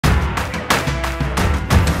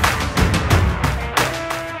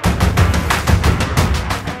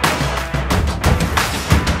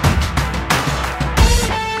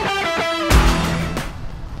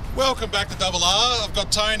R. I've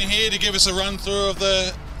got Tony here to give us a run through of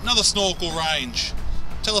another Snorkel range.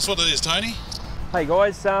 Tell us what it is, Tony. Hey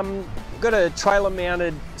guys, got a trailer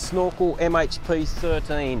mounted Snorkel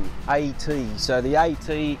MHP13AT. So the AT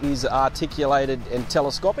is articulated and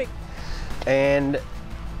telescopic, and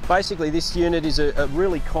basically this unit is a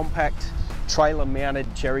really compact trailer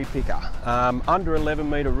mounted cherry picker. Under 11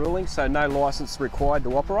 metre ruling, so no licence required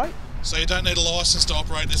to operate. So you don't need a licence to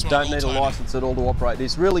operate this one? Don't need a licence at all to operate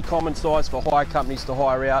this. Really common size for hire companies to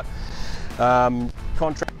hire out.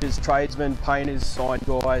 Contractors, tradesmen, painters, sign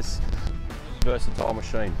guys. Versatile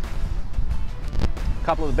machine. A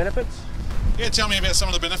couple of the benefits. Yeah, tell me about some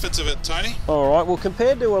of the benefits of it, Tony. All right. Well,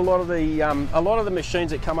 compared to a lot of the machines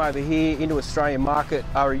that come over here into Australian market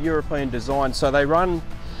are a European design, so they run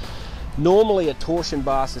normally a torsion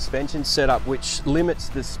bar suspension setup, which limits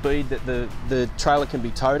the speed that the trailer can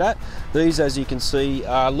be towed at. These, as you can see,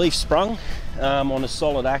 are leaf sprung on a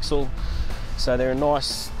solid axle, so they're a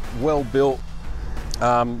nice, well built,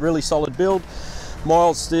 really solid build.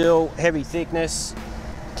 Mild steel, heavy thickness,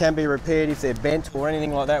 can be repaired if they're bent or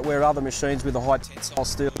anything like that, where other machines with a high tensile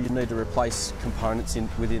steel you need to replace components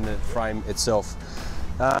within the frame itself.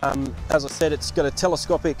 As I said, it's got a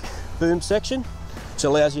telescopic boom section, which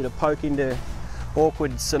allows you to poke into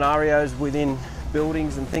awkward scenarios within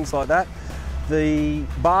buildings and things like that. The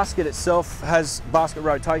basket itself has basket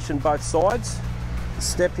rotation both sides. The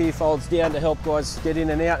step here folds down to help guys get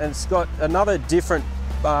in and out, and it's got another different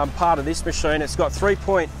part of this machine. It's got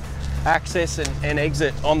 3-point access and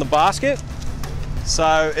exit on the basket.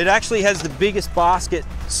 So it actually has the biggest basket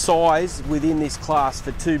size within this class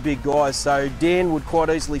for two big guys. So Dan would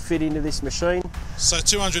quite easily fit into this machine. So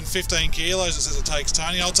 215 kilos it says it takes,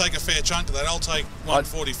 Tony. I'll take a fair chunk of that. I'll take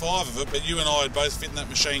 145 of it, but you and I would both fit in that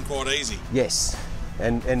machine quite easy. Yes,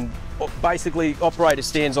 and basically operator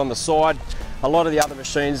stands on the side. A lot of the other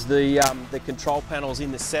machines, the control panel's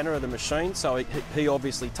in the centre of the machine, so he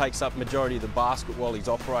obviously takes up majority of the basket while he's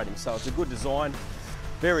operating. So it's a good design,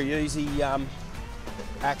 very easy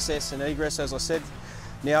access and egress, as I said.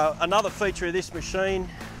 Now, another feature of this machine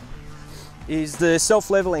is the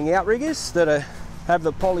self-levelling outriggers that have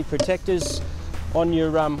the poly protectors on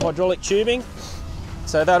your hydraulic tubing.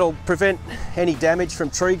 So that'll prevent any damage from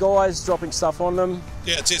tree guys dropping stuff on them.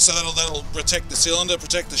 Yeah, it's it. So that'll protect the cylinder,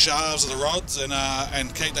 protect the shafts of the rods, and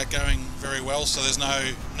keep that going very well. So there's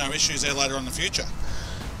no issues there later on in the future.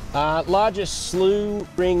 Largest slew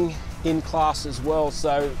ring in class as well.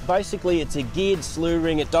 So basically, it's a geared slew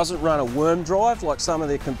ring. It doesn't run a worm drive like some of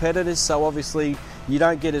their competitors. So obviously, you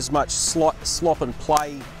don't get as much slop and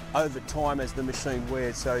play over time as the machine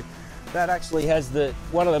wears. So that actually has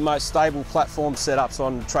one of the most stable platform setups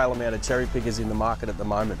on trailer mounted cherry pickers in the market at the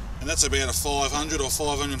moment. And that's about a 500 or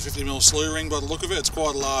 550 mil slew ring by the look of it. It's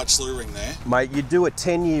quite a large slew ring there. Mate, you do a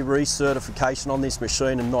 10-year recertification on this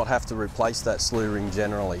machine and not have to replace that slew ring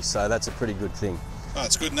generally, so that's a pretty good thing. Oh,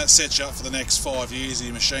 it's good, and that sets you up for the next 5 years of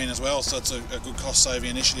your machine as well, so it's a good cost-saving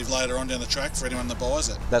initiative later on down the track for anyone that buys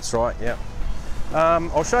it. That's right, yeah.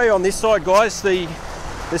 I'll show you on this side, guys, the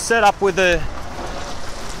setup with the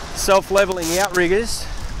self-levelling outriggers.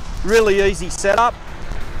 Really easy setup.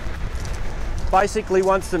 Basically,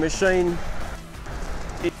 once the machine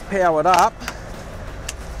is powered up,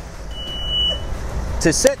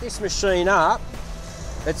 to set this machine up,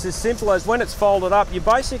 it's as simple as when it's folded up, you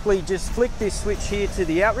basically just flick this switch here to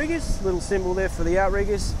the outriggers, little symbol there for the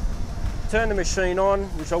outriggers, turn the machine on,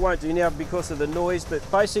 which I won't do now because of the noise, but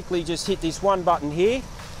basically just hit this one button here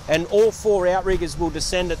and all 4 outriggers will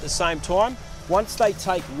descend at the same time. Once they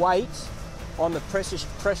take weight on the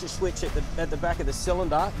pressure switch at the back of the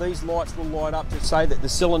cylinder, these lights will light up to say that the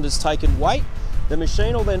cylinder's taken weight. The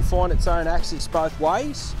machine will then find its own axis both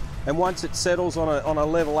ways, and once it settles on a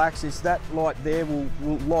level axis, that light there will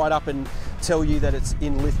light up and tell you that it's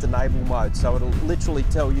in lift enable mode. So it'll literally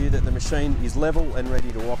tell you that the machine is level and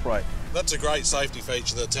ready to operate. That's a great safety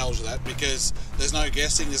feature that tells you that, because there's no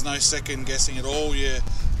guessing, there's no second guessing at all.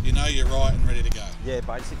 You know you're right and ready to go. Yeah,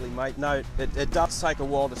 basically, mate. No, it does take a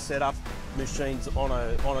while to set up machines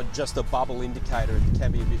on just a bubble indicator. It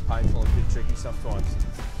can be a bit painful and a bit tricky sometimes.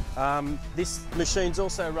 This machine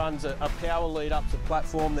also runs a power lead up to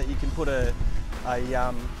platform that you can put a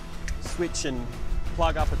switch and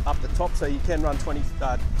plug up the top, so you can run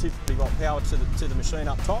 250 volt power to the machine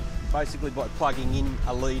up top, basically by plugging in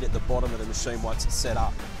a lead at the bottom of the machine once it's set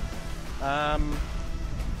up.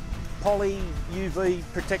 Poly UV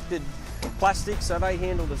protected plastic, so they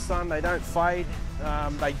handle the sun, they don't fade.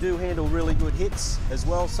 They do handle really good hits as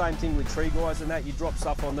well. Same thing with tree guys and that. You drop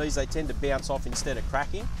stuff on these, they tend to bounce off instead of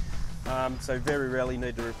cracking. So very rarely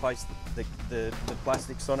need to replace the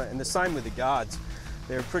plastics on it. And the same with the guards.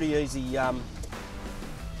 They're a pretty easy,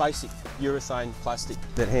 basic urethane plastic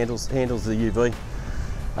that handles the UV.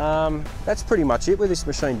 That's pretty much it with this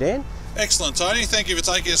machine, Dan. Excellent, Tony. Thank you for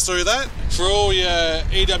taking us through that. For all your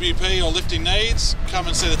EWP or lifting needs, come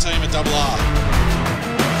and see the team at RR.